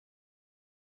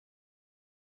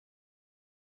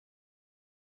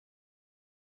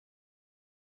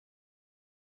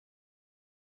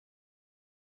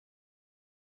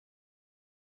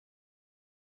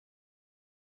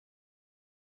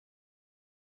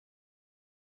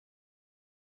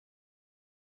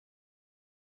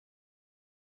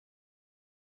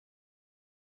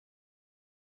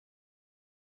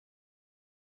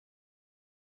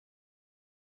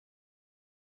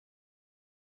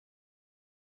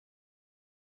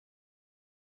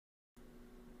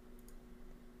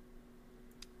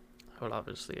I will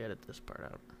obviously edit this part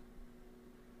out.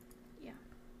 Yeah.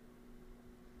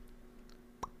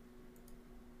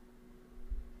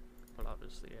 I'll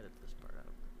obviously edit this part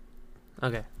out.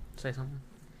 Okay, say something.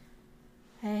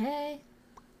 Hey, hey.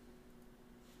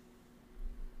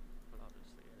 I'll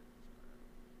obviously edit this part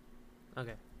out.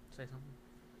 Okay, say something.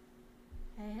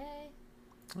 Hey, hey.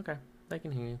 Okay, they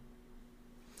can hear you.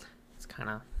 It's kind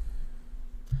of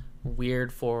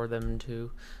weird for them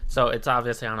to. So it's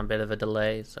obviously on a bit of a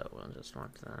delay, so we'll just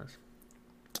watch this.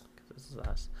 Because this is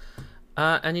us.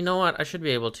 And you know what? I should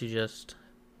be able to just...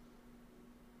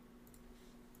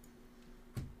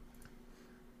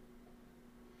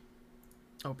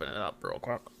 open it up real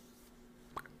quick.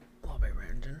 Wallpaper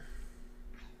engine.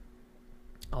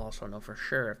 I'll also know for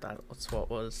sure if that's what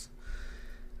was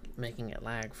making it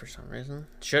lag for some reason.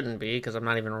 Shouldn't be, because I'm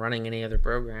not even running any other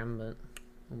program, but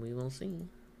we will see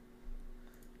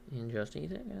in just a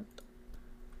second.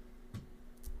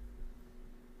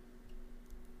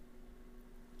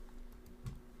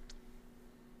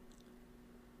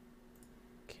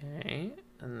 Okay,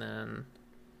 and then...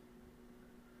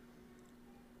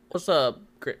 What's up,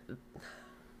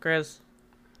 Chris?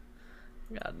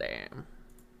 Goddamn.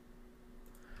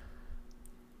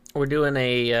 We're doing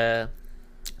a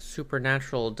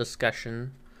supernatural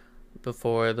discussion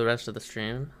before the rest of the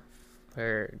stream.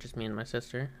 For just me and my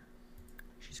sister.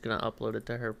 She's gonna upload it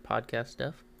to her podcast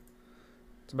stuff.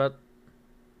 It's about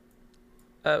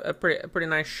a pretty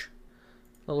nice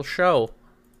little show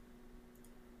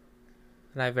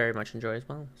that I very much enjoy as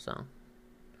well. So,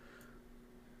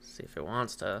 see if it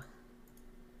wants to.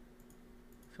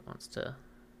 If it wants to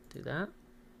do that.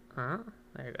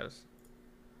 There it goes.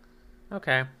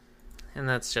 Okay, and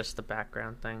that's just the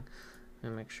background thing.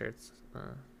 Let me make sure it's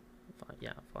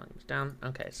volume's down.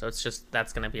 Okay, so it's just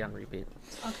that's gonna be on repeat.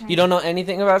 Okay. You don't know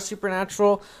anything about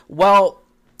Supernatural? Well,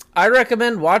 I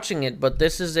recommend watching it, but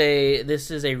this is a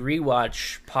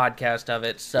rewatch podcast of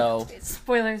it, so It's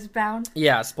spoilers bound.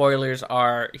 yeah, spoilers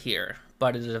are here,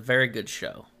 but it is a very good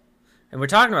show. And we're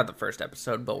talking about the first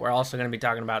episode, but we're also going to be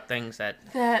talking about things that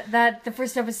The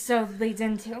first episode leads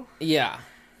into. yeah,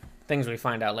 things we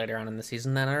find out later on in the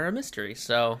season that are a mystery.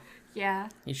 So Yeah.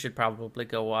 you should probably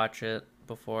go watch it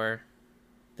before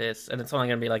this, and it's only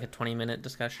going to be like a 20-minute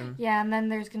discussion. Yeah, and then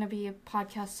there's gonna be a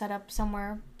podcast set up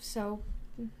somewhere, so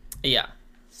Yeah.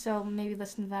 maybe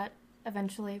listen to that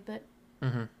eventually, but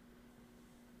Mm-hmm.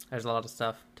 There's a lot of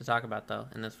stuff to talk about, though,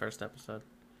 in this first episode.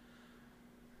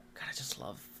 God, I just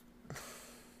love...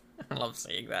 I love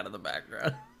seeing that in the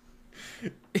background.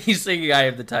 He's singing Eye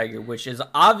of the Tiger, which is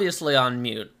obviously on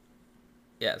mute.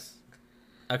 Yes.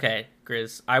 Okay,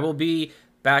 Grizz. I will be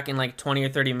back in like 20 or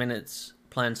 30 minutes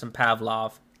playing some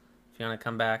Pavlov, if you want to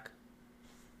come back.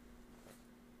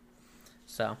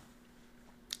 So.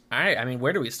 Alright, I mean,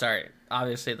 where do we start?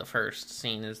 Obviously, the first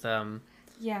scene is them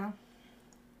yeah.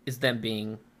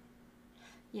 being...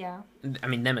 Yeah. I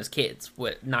mean, them as kids,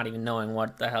 with not even knowing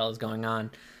what the hell is going on.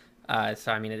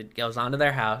 So, I mean, it goes on to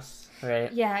their house,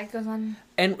 right? Yeah, it goes on.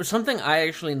 And something I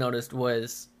actually noticed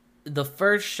was the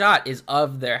first shot is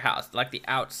of their house, like the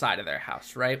outside of their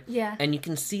house, right? Yeah. And you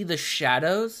can see the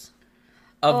shadows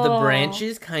of the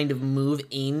branches kind of move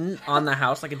in on the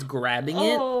house, like it's grabbing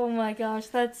it. Oh my gosh,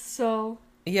 that's so...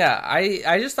 Yeah,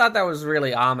 I just thought that was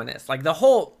really ominous. Like,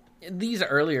 these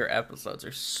earlier episodes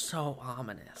are so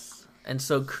ominous and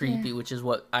so creepy, which is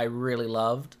what I really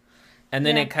loved. And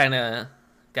then it kind of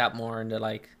got more into,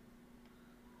 like,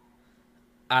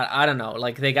 I don't know,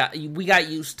 like, we got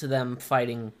used to them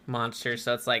fighting monsters,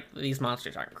 so it's like, these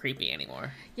monsters aren't creepy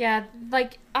anymore. Yeah,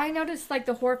 like, I noticed, like,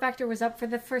 the horror factor was up for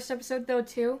the first episode, though,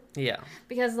 too. Yeah.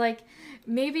 Because, like,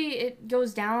 maybe it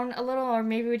goes down a little, or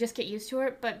maybe we just get used to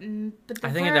it, but I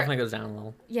think it definitely goes down a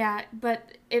little. Yeah,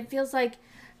 but it feels like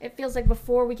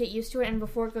before we get used to it and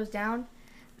before it goes down,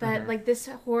 that, like, this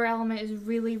horror element is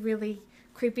really, really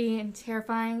creepy and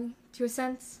terrifying, to a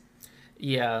sense.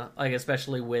 Yeah, like,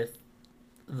 especially with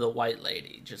the white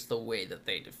lady, just the way that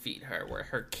they defeat her, where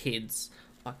her kids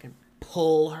fucking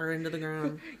pull her into the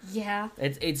ground. Yeah.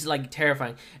 It's like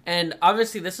terrifying. And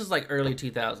obviously this is like early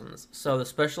 2000s, so the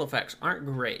special effects aren't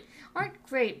great.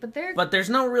 But there's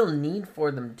no real need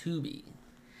for them to be.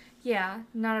 Yeah,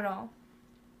 not at all.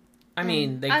 I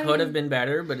mean, they could have been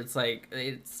better, but it's like,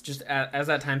 it's just, as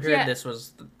that time period, this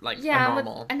was like a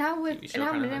normal and how TV show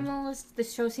kind of thing. minimalist the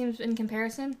show seems in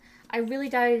comparison, I really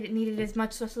doubted it needed as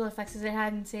much special effects as it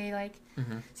had in, say, like,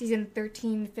 season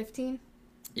 13, 15.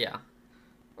 Yeah.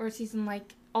 Or season,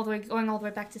 like, going all the way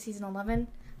back to season 11,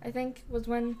 I think, was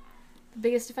when the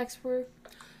biggest effects were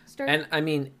started. And, I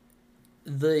mean,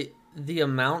 the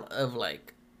amount of,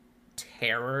 like,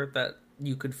 terror that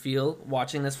you could feel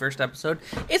watching this first episode.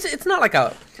 It's not like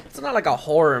a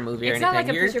horror movie or It's anything. not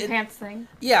like a push your pants thing.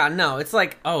 Yeah, no, it's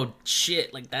like, oh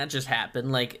shit, like that just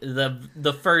happened. Like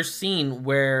the first scene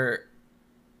where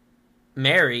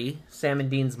Mary, Sam and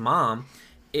Dean's mom,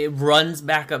 it runs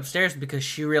back upstairs because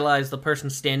she realized the person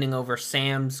standing over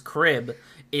Sam's crib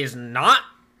is not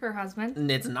Her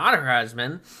husband. It's not her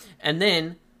husband, and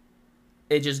then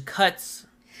it just cuts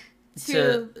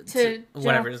to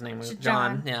whatever his name was,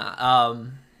 John. Yeah.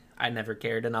 I never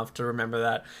cared enough to remember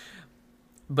that.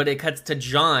 But it cuts to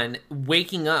John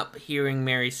waking up hearing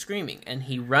Mary screaming, and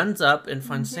he runs up and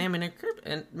finds Sam in her crib,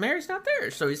 and Mary's not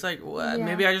there. So he's like, "What? Yeah.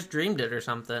 Maybe I just dreamed it or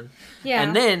something." Yeah.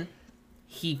 And then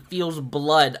he feels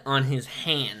blood on his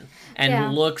hand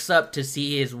and looks up to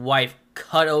see his wife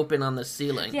cut open on the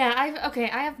ceiling. Yeah,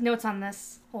 I have notes on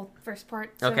this whole first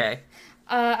part. So, Okay.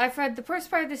 I've read the first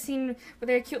part of the scene where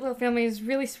their cute little family is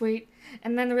really sweet,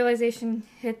 and then the realization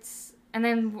hits, and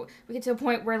then we get to a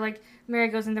point where, like, Mary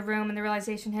goes in the room and the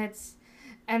realization hits,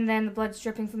 and then the blood's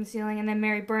dripping from the ceiling, and then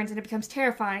Mary burns, and it becomes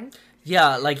terrifying.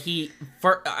 Yeah, like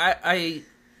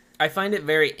I find it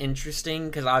very interesting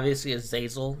because obviously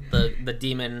Azazel, the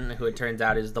demon who it turns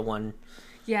out is the one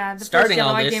Yeah, the starting first all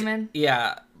yellow-eyed this. demon.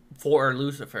 Yeah, for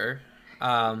Lucifer.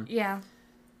 Yeah.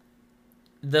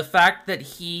 The fact that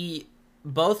he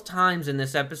both times in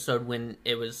this episode when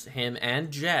it was him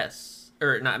and Jess,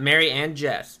 or not Mary and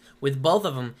Jess, with both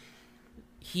of them,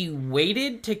 he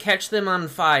waited to catch them on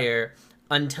fire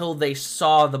until they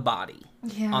saw the body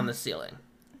on the ceiling.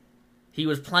 He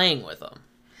was playing with them.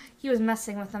 He was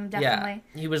messing with them, definitely.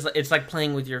 Yeah, he was. It's like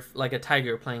playing with like a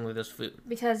tiger playing with his food.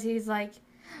 Because he's like,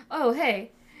 oh, hey,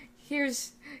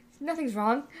 here's, nothing's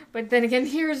wrong, but then again,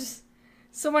 here's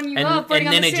someone you love burning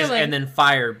on the ceiling. And then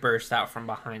fire burst out from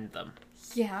behind them.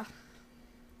 Yeah.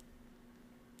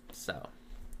 So.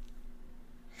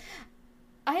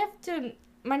 I have to,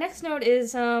 my next note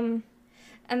is, and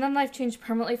then life changed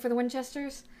permanently for the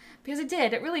Winchesters. Because it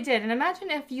did, it really did. And imagine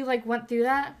if you, like, went through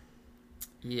that.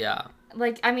 Yeah.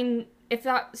 Like, I mean, if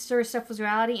that sort of stuff was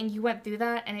reality and you went through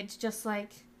that and it's just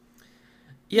like...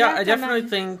 Yeah, I definitely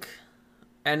think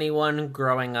anyone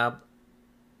growing up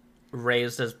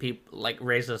raised as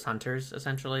hunters,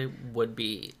 essentially, would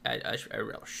be a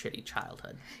real shitty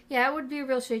childhood. Yeah, it would be a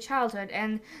real shitty childhood.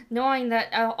 And knowing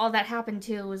that all that happened,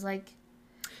 too, was like...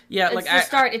 Yeah, it's like the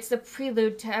start, it's the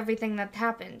prelude to everything that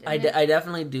happened. I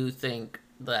definitely do think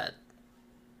that,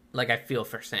 like, I feel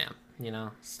for Sam. You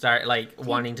know,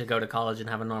 wanting to go to college and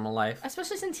have a normal life.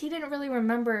 Especially since he didn't really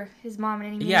remember his mom in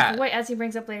any meaningful way, as he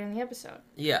brings up later in the episode.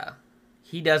 Yeah.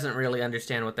 He doesn't really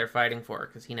understand what they're fighting for,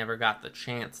 because he never got the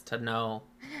chance to know.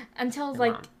 Until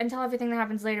everything that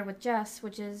happens later with Jess,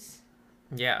 which is...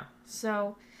 Yeah.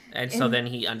 So... And so then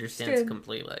he understands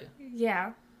completely.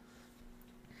 Yeah.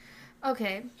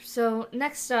 Okay, so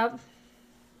next up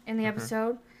in the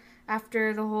episode,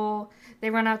 after the whole... They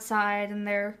run outside and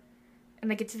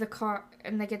they get to the car,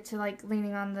 and they get to, like,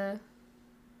 leaning on the...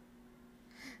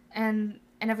 And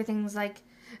everything's, like...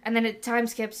 And then it time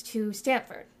skips to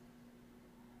Stanford.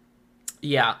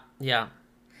 Yeah, yeah.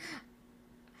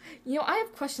 You know, I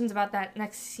have questions about that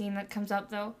next scene that comes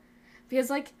up, though. Because,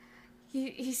 like,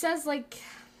 he says, like...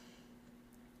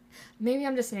 Maybe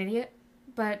I'm just an idiot,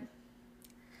 but...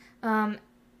 I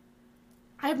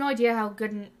have no idea how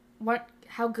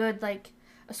good, like,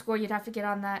 a score you'd have to get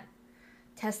on that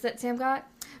test that Sam got,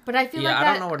 but I feel like that...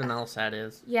 I don't know what an LSAT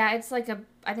is. Yeah, it's like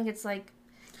I think it's like,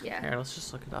 yeah. Here, let's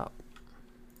just look it up.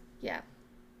 Yeah.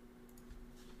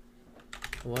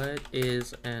 What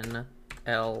is an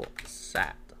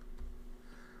LSAT?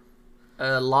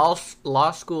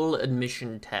 Law school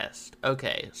admission test.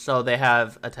 Okay, so they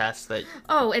have a test that...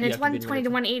 Oh, and it's 120 to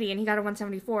 180, and he got a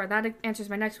 174. That answers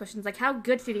my next question. It's like, how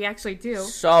good did he actually do?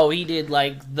 So he did,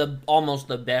 like, almost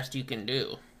the best you can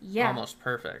do. Yeah. Almost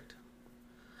perfect.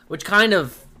 Which kind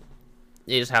of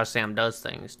is how Sam does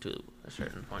things to a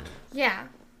certain point. Yeah.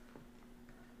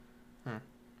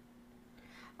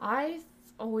 I've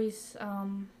always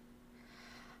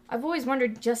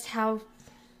wondered just how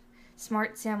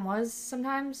smart Sam was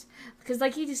sometimes, because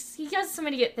like he does some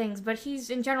idiot things, but he's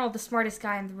in general the smartest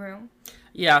guy in the room.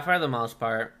 Yeah, for the most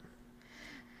part.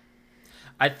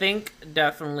 I think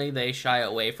definitely they shy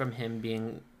away from him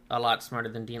being a lot smarter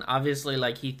than Dean. Obviously,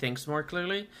 like, he thinks more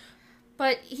clearly.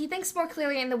 But he thinks more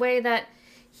clearly in the way that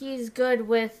he's good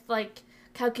with, like,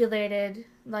 calculated,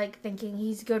 like, thinking.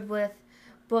 He's good with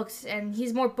books, and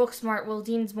he's more book smart, while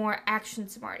Dean's more action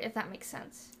smart, if that makes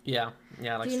sense. Yeah,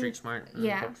 like Dean, street smart.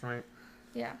 Yeah. Book smart.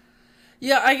 Yeah.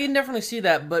 Yeah, I can definitely see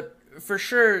that, but for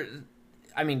sure,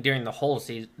 I mean, during the whole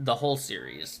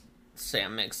series,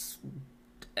 Sam makes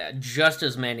just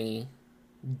as many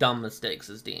dumb mistakes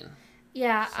as Dean.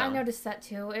 Yeah, So. I noticed that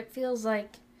too. It feels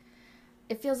like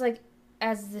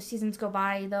as the seasons go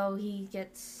by, though, he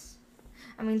gets.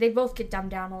 I mean, they both get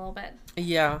dumbed down a little bit.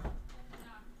 Yeah.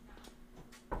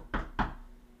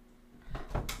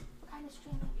 Kind of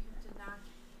streaming.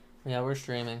 Yeah, we're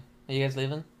streaming. Are you guys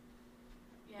leaving?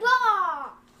 Yeah. Bye.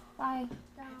 I have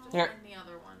to Here. find the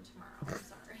other one tomorrow. I'm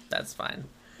sorry. That's fine.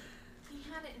 He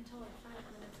had it until like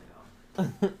 5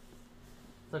 minutes ago.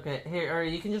 It's okay. Here, or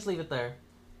you can just leave it there.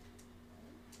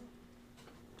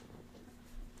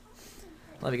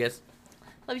 Love you guys.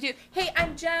 Love you too. Hey,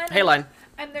 I'm Jen. Hey, Line.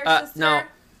 I'm their sister. No.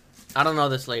 I don't know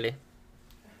this lady.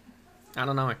 I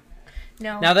don't know her.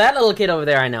 No. Now that little kid over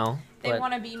there, I know. They But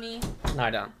want to be me. no, I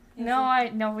don't.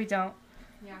 No, we don't.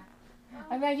 Yeah.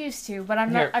 I mean, I used to, but I'm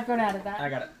Here. not. I've grown out of that. I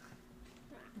got it.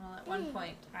 Well, at one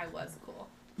point, I was cool.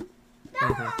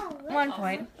 Mhm. One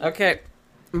point. Okay.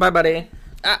 Bye, buddy.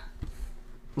 Ah.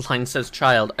 Line says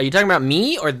child. Are you talking about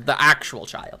me or the actual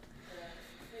child?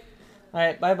 All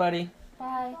right. Bye, buddy.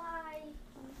 Bye.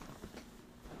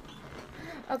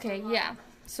 Okay, yeah.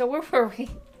 So where were we?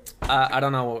 I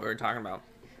don't know what we were talking about.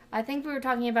 I think we were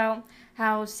talking about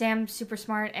how Sam's super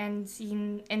smart and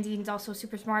Dean's also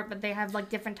super smart, but they have like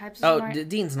different types of Oh, smart.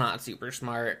 Dean's not super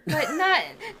smart. But not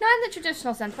in the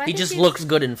traditional sense. But I He think just he's- looks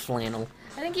good in flannel.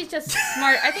 I think he's just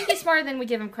smart. I think he's smarter than we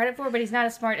give him credit for, but he's not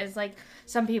as smart as like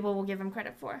some people will give him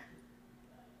credit for.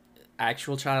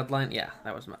 Actual child Line? Yeah,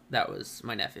 that was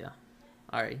my nephew.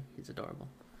 Ari, he's adorable.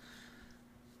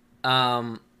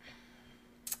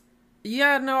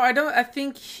 Yeah, no, I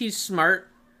think he's smart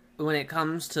when it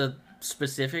comes to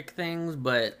specific things,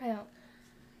 but I don't.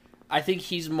 I think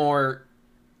he's more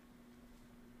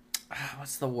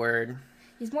what's the word?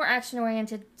 He's more action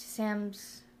oriented to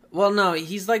Sam's. Well, no,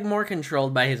 he's like more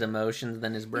controlled by his emotions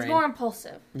than his brain. He's more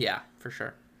impulsive. Yeah, for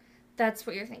sure. That's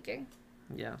what you're thinking.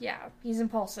 Yeah. Yeah, he's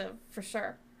impulsive for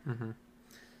sure. Mhm.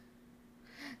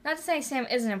 Not to say Sam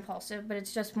isn't impulsive, but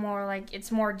it's just more like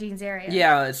it's more Dean's area.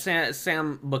 Yeah,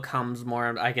 Sam becomes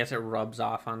more. I guess it rubs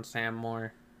off on Sam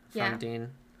more from Yeah.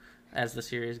 Dean as the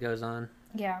series goes on.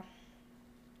 Yeah.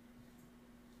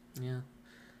 Yeah.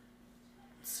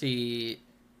 See,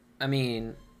 I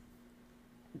mean,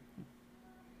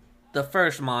 the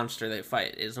first monster they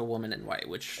fight is a woman in white,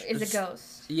 which Is a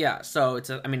ghost. Yeah, so it's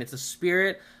a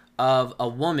spirit of a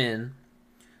woman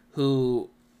who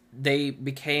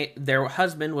their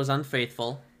husband was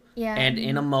unfaithful, Yeah. and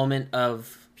in a moment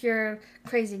of pure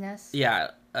craziness.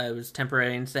 it was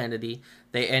temporary insanity,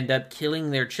 they end up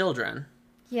killing their children.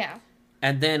 Yeah.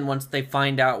 And then once they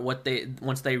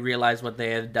realize what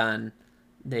they have done,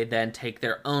 they then take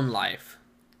their own life.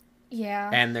 Yeah.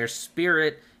 And their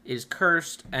spirit is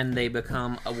cursed, and they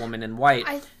become a woman in white,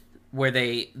 where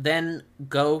they then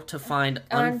go to find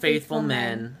unfaithful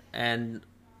men and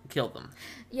kill them.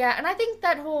 Yeah, and I think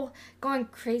that whole going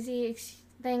crazy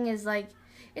thing is like,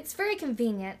 it's very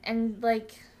convenient and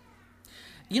like.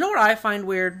 You know what I find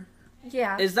weird?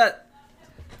 Yeah. Is that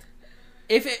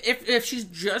if she's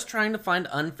just trying to find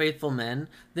unfaithful men,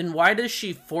 then why does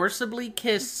she forcibly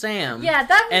kiss Sam? Yeah,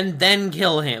 and then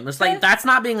kill him? It's like, that's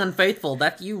not being unfaithful.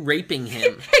 That's you raping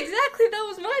him. Exactly, that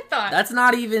was my thought. That's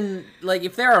not even like,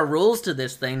 if there are rules to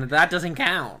this thing, that doesn't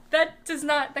count. That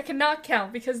cannot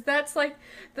count, because that's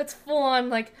full on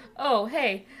like, oh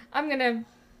hey, I'm gonna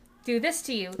do this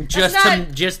to you.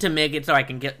 Just to make it so I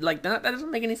can get, like, that doesn't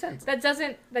make any sense. That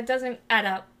doesn't add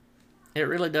up. It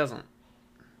really doesn't.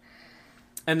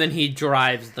 And then he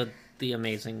drives the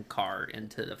amazing car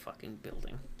into the fucking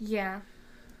building. Yeah.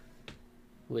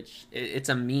 Which, it's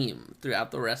a meme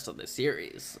throughout the rest of the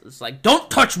series. It's like, don't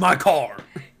touch my car!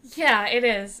 Yeah, it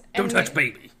is. Don't touch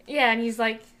baby! Yeah, and he's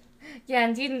like, yeah,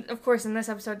 and Dean, of course, in this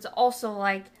episode is also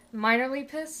like minorly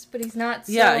pissed, but he's not.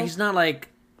 So... Yeah, he's not like,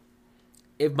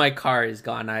 if my car is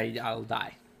gone, I'll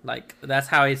die. Like, that's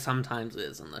how he sometimes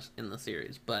is in the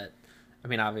series. But I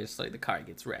mean, obviously, the car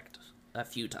gets wrecked a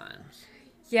few times.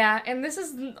 Yeah, and this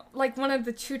is like one of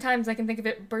the 2 times I can think of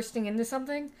it bursting into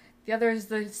something. The other is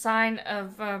the sign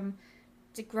of Roman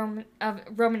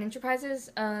Enterprises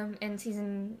in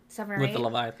season 7 or 8. With the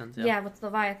Leviathans, yeah. Yeah, with the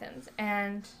Leviathans.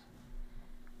 And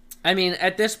I mean,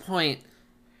 at this point,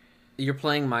 you're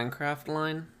playing Minecraft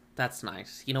Line. That's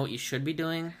nice. You know what you should be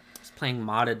doing? Is playing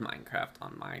modded Minecraft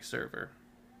on my server.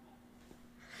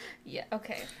 yeah,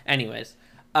 okay. Anyways,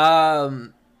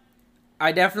 I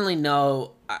definitely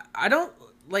know. I don't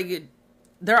like it.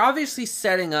 They're obviously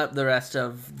setting up the rest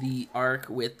of the arc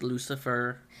with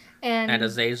Lucifer and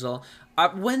Azazel.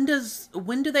 When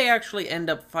do they actually end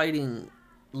up fighting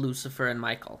Lucifer and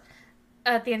Michael?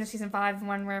 At the end of season 5,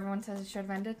 one where everyone says it should have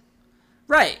ended.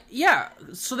 Right. Yeah.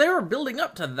 So they were building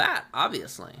up to that,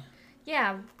 obviously.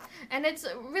 Yeah, and it's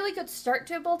a really good start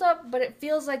to a build up, but it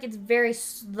feels like it's very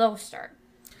slow start.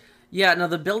 Yeah, no,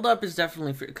 the build up is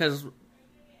definitely because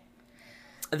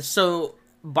so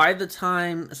by the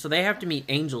time they have to meet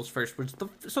angels first, which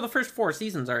the first 4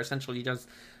 seasons are essentially just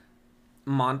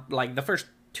like the first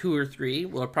 2 or 3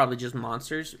 were probably just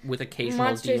monsters with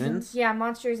occasional demons.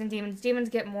 Monsters and demons. Demons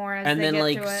get more as and they then get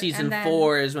like through it. season And then,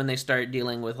 4 is when they start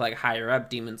dealing with like higher up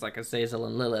demons like Azazel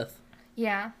and Lilith,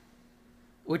 Yeah.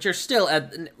 which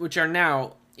are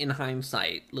now in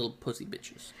hindsight little pussy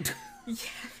bitches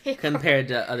Yeah. compared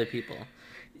to other people.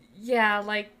 Yeah,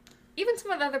 like even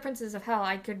some of the other princes of hell,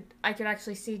 I could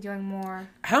actually see doing more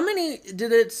How many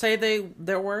did it say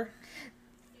there were?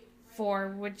 for.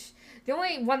 Which the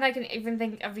only one that I can even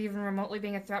think of even remotely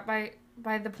being a threat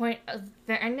by the point of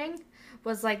the ending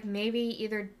was like maybe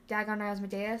either Dagon or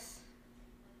Asmodeus.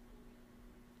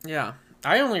 Yeah,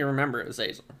 I only remember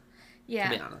Azazel. Yeah.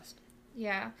 To be honest.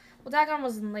 Yeah. Well, Dagon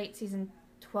was in late season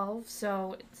 12,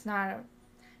 so it's not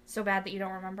so bad that you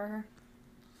don't remember her.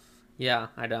 Yeah,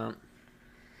 I don't.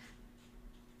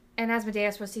 And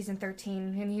Asmodeus was season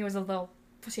 13, and he was a little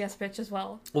pussy-ass bitch as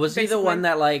well. Was he the Basically, one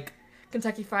that like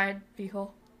Kentucky Fried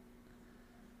Beehole?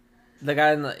 the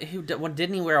guy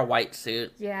didn't he wear a white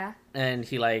suit Yeah. and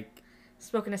he like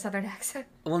Spoke in a southern accent.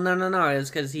 well no it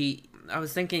was because I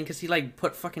was thinking because he like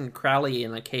put fucking Crowley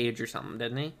in a cage or something,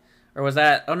 didn't he? Or was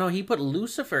that oh no he put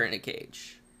Lucifer in a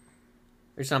cage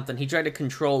or something. He tried to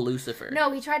control Lucifer.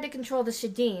 No, he tried to control the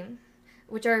Shadim,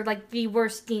 which are like the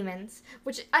worst demons.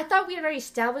 Which I thought we had already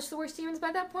established the worst demons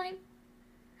by that point.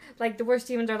 Like the worst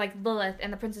demons are like Lilith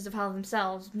and the Princes of Hell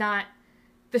themselves, not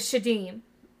the Shadim.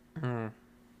 Hmm.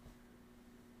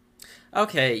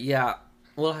 Okay, yeah,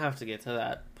 we'll have to get to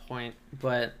that point,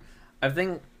 but I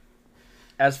think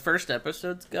as first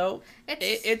episodes go,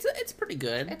 it's pretty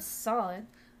good. It's solid.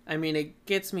 I mean, it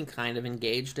gets me kind of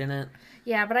engaged in it.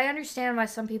 Yeah, but I understand why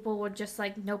some people would just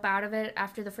like nope out of it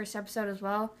after the first episode as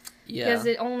well. Yeah, Because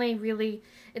it only really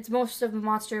it's most of a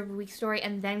Monster of the Week story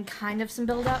and then kind of some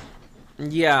build up.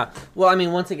 yeah. Well, I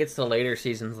mean, once it gets to later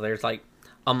seasons, there's like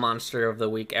a monster of the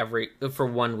week for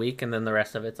 1 week, and then the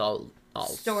rest of it's all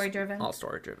Story driven. All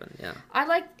story driven. Yeah. I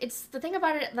like it's the thing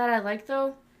about it that I like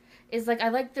though is like I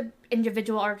like the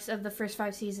individual arcs of the first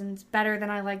 5 seasons better than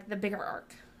I like the bigger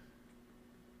arc.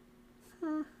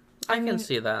 I can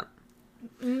see that.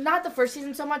 Not the first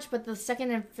season so much, but the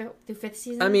second and through 5th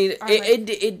season. I mean,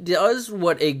 it does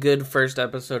what a good first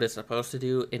episode is supposed to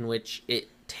do, in which it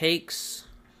takes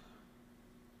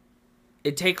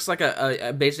like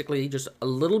a basically just a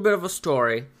little bit of a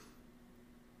story.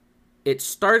 It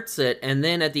starts it, and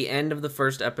then at the end of the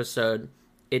first episode,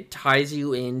 it ties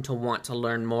you in to want to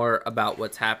learn more about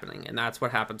what's happening, and that's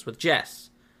what happens with Jess.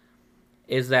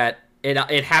 Is that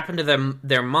it happened to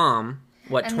their mom?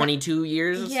 What, 22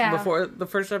 years before the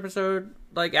first episode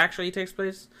like actually takes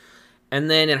place, and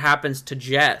then it happens to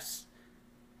Jess.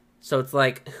 So it's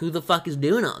like, who the fuck is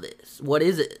doing all this? What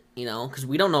is it? You know, because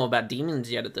we don't know about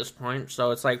demons yet at this point.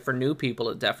 So it's like, for new people,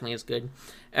 it definitely is good.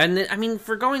 And then, I mean,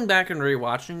 for going back and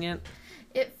rewatching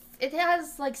it, it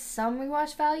has like some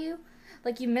rewatch value.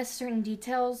 Like you miss certain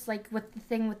details, like with the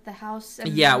thing with the house.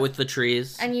 And with the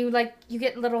trees. And you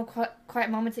get little quiet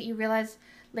moments that you realize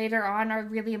later on are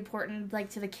really important, like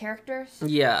to the characters.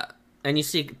 Yeah, and you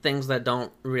see things that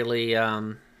don't really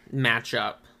match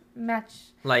up.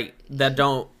 Like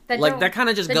that kind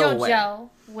of just go away. That don't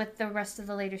gel with the rest of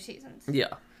the later seasons. Yeah,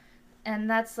 and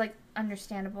that's like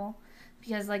understandable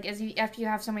because like after you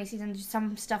have so many seasons,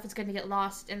 some stuff is going to get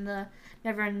lost in the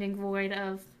never-ending void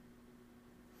of.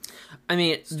 I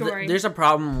mean, there's a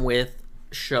problem with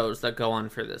shows that go on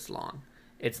for this long.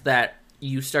 It's that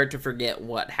you start to forget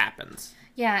what happens.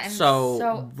 Yeah, and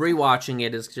so rewatching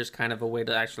it is just kind of a way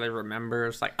to actually remember.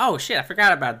 It's like, oh shit, I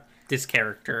forgot about this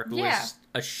character who was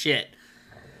a shit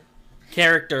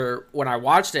character when I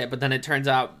watched it, but then it turns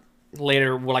out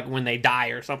later, like when they die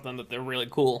or something, that they're really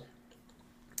cool.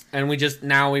 And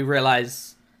we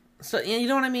realize. So, you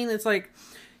know what I mean? It's like,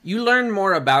 you learn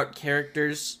more about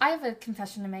characters. I have a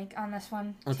confession to make on this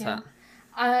one, What's too.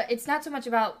 that? It's not so much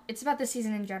about... It's about the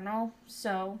season in general,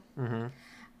 so... Mm-hmm.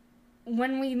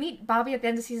 When we meet Bobby at the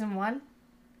end of season 1,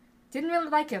 didn't really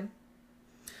like him.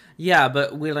 Yeah,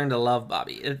 but we learn to love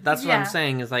Bobby. That's what I'm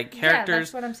saying, is like characters... Yeah,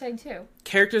 that's what I'm saying, too.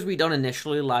 Characters we don't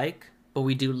initially like, but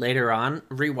we do later on.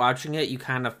 Rewatching it, you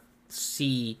kind of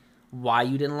see why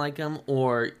you didn't like him,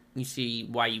 or you see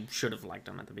why you should have liked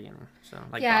him at the beginning. So,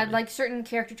 like Bobby. Like certain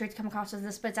character traits come across as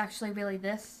this, but it's actually really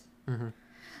this. Mm-hmm.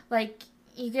 Like,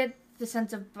 you get the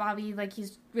sense of Bobby, like,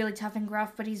 he's really tough and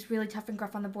gruff, but he's really tough and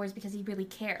gruff on the boys because he really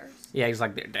cares. Yeah, he's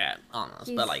like their dad,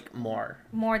 almost, but, like, more.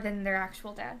 More than their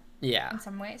actual dad. Yeah. In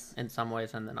some ways. In some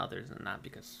ways, and then others than not,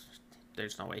 because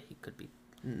there's no way he could be...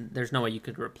 There's no way you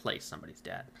could replace somebody's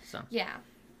dad, so... Yeah.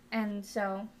 And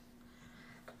so...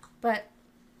 But...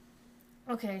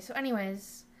 Okay, so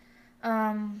anyways...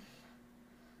 I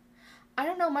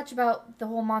don't know much about the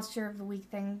whole Monster of the Week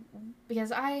thing,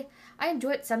 because I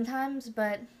enjoy it sometimes,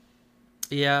 but...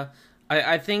 Yeah,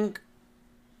 I think...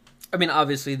 I mean,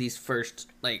 obviously, these first,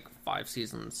 like, 5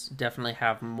 seasons definitely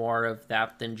have more of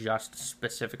that than just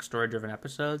specific story-driven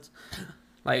episodes.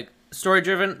 Like,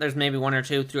 story-driven, there's maybe 1 or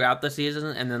 2 throughout the season,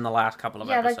 and then the last couple of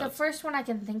episodes. Yeah, like, the first one I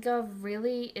can think of,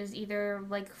 really, is either,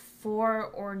 like,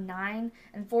 4 or 9,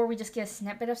 and 4 we just get a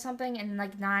snippet of something, and,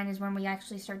 like, 9 is when we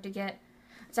actually start to get...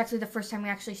 It's actually the first time we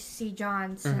actually see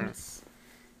John since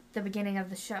the beginning of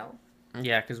the show.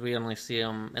 Yeah, because we only see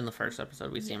him in the first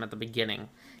episode. We see him at the beginning.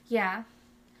 Yeah.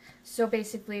 So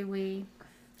basically we...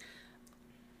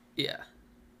 Yeah.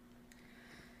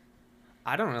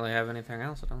 I don't really have anything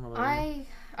else. I don't know about you.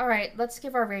 Alright, let's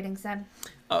give our ratings then.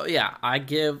 Oh, yeah. I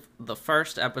give the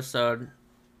first episode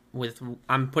with...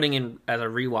 I'm putting in as a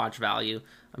rewatch value.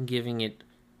 I'm giving it...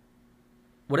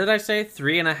 What did I say?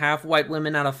 3.5 white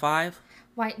women out of 5?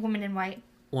 White woman in white.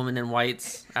 Woman in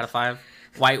whites out of 5.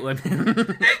 White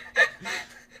women.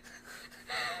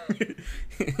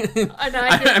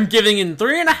 I'm giving in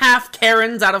 3.5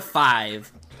 Karens out of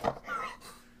 5.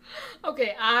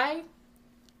 Okay, I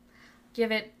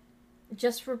give it,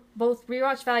 just for both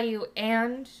rewatch value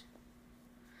and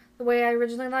the way I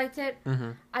originally liked it,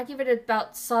 I give it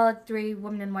about solid 3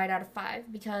 women in white out of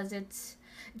 5, because it's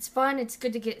fun, it's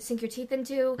good to sink your teeth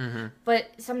into, but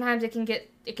sometimes it can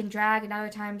drag, and other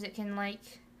times it can,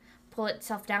 like, pull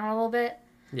itself down a little bit.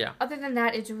 Yeah. Other than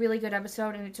that, it's a really good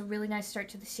episode, and it's a really nice start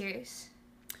to the series.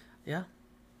 Yeah.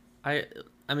 I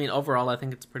mean, overall, I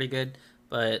think it's pretty good,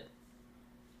 but,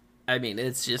 I mean,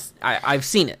 it's just, I've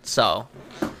seen it, so,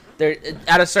 there,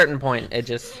 at a certain point, it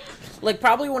just, like,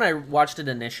 probably when I watched it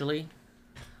initially,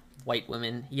 white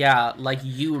women, yeah, like,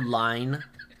 you line...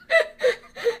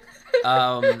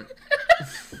 Well,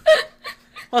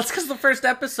 it's because the first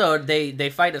episode, they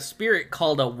fight a spirit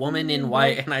called a woman in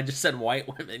white, and I just said white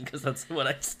women, because that's what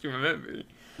I just remember.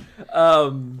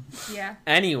 Yeah.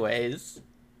 Anyways.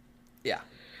 Yeah.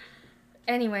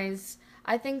 Anyways,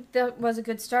 I think that was a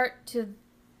good start to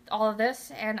all of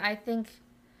this, and I think...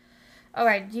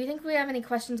 Alright, do you think we have any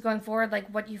questions going forward, like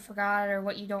what you forgot, or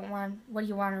what you don't want, what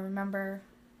you want to remember?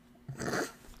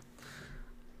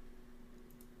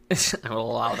 I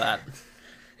will allow that.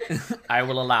 I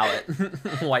will allow it.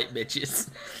 White bitches.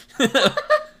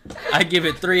 I give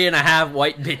it 3.5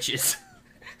 white bitches.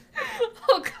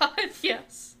 Oh god,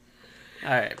 yes.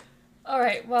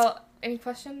 Alright, well, any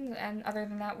questions? And other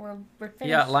than that, we're finished.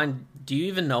 Yeah, Line, do you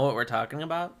even know what we're talking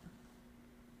about?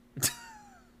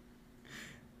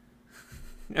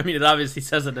 I mean, it obviously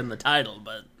says it in the title,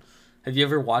 but have you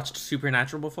ever watched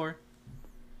Supernatural before?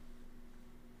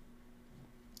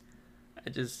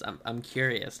 I'm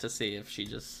curious to see if she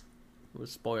just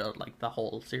was spoiled, like, the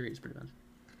whole series, pretty much.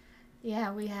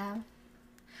 Yeah, we have.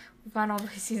 We've gone all the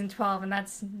way to season 12, and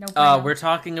that's no problem. We're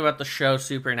talking about the show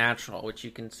Supernatural, which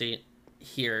you can see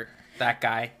here. That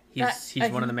guy.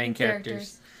 He's one of the main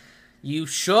characters. You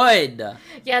should!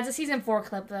 Yeah, it's a season 4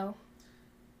 clip, though.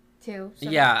 Too. So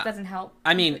yeah. That doesn't help.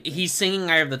 I mean, he's singing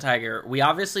Eye of the Tiger. We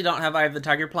obviously don't have Eye of the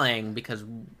Tiger playing, because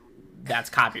that's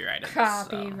copyrighted.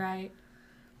 Copyright. So.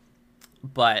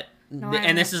 But, No,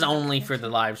 and this is only for the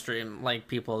live stream. Like,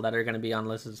 people that are going to be on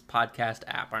Liz's podcast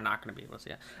app are not going to be able to see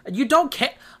it. You don't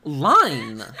care.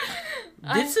 Line!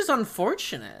 This is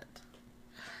unfortunate.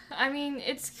 I mean,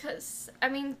 it's because, I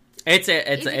mean... It's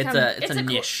a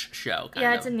niche show, kind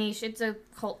of. it's a niche. It's a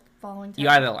cult following. You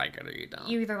either like it or you don't.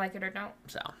 You either like it or don't.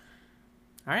 So.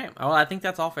 Alright, well, I think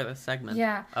that's all for this segment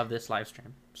of this live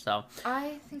stream. So.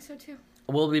 I think so, too.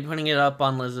 We'll be putting it up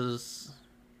on Liz's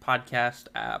podcast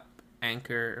app.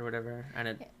 Anchor or whatever,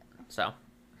 and so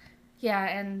yeah,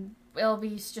 and it'll be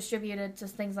distributed to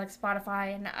things like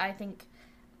Spotify and I think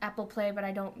Apple Play, but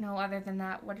I don't know other than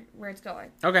that where it's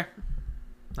going. Okay.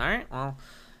 All right. Well,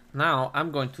 now I'm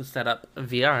going to set up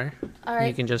VR. All right.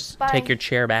 You can just take your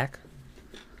chair back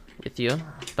with you.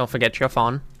 Don't forget your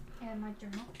phone and my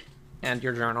journal and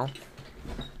your journal.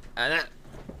 And then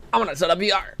I'm gonna set up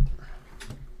VR.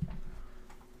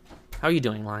 How are you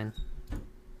doing, Line?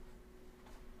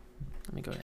 Let me go ahead.